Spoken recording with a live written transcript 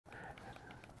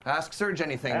Ask Serge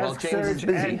anything while Ask James is Serge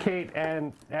busy. and Kate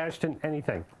and Ashton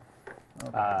anything.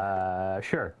 Okay.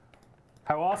 Sure.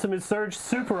 How awesome is Serge?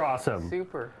 Super awesome.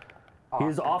 Super. He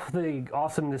is off the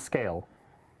awesomeness scale.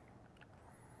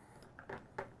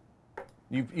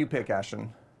 You pick,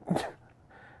 Ashton.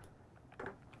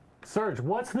 Serge,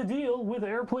 what's the deal with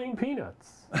airplane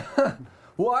peanuts?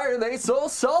 Why are they so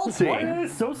salty? Why are they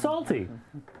so salty?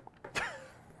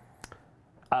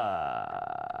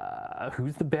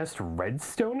 Who's the best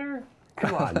redstoner?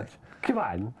 Come on. Come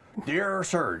on. Dear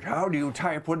Serge, how do you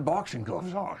type with boxing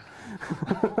gloves on?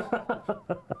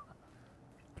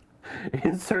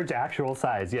 Is Serge actual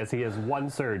size? Yes, he has one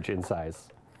Serge in size.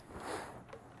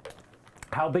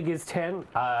 How big is 10?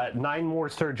 9 more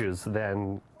Serges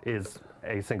than is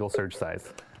a single Serge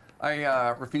size. I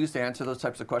refuse to answer those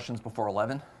types of questions before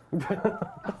 11.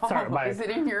 Sorry, Is it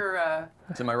in your...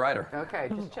 It's in my rider. Okay,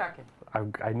 just checking.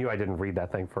 I knew I didn't read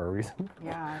that thing for a reason.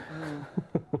 Yeah.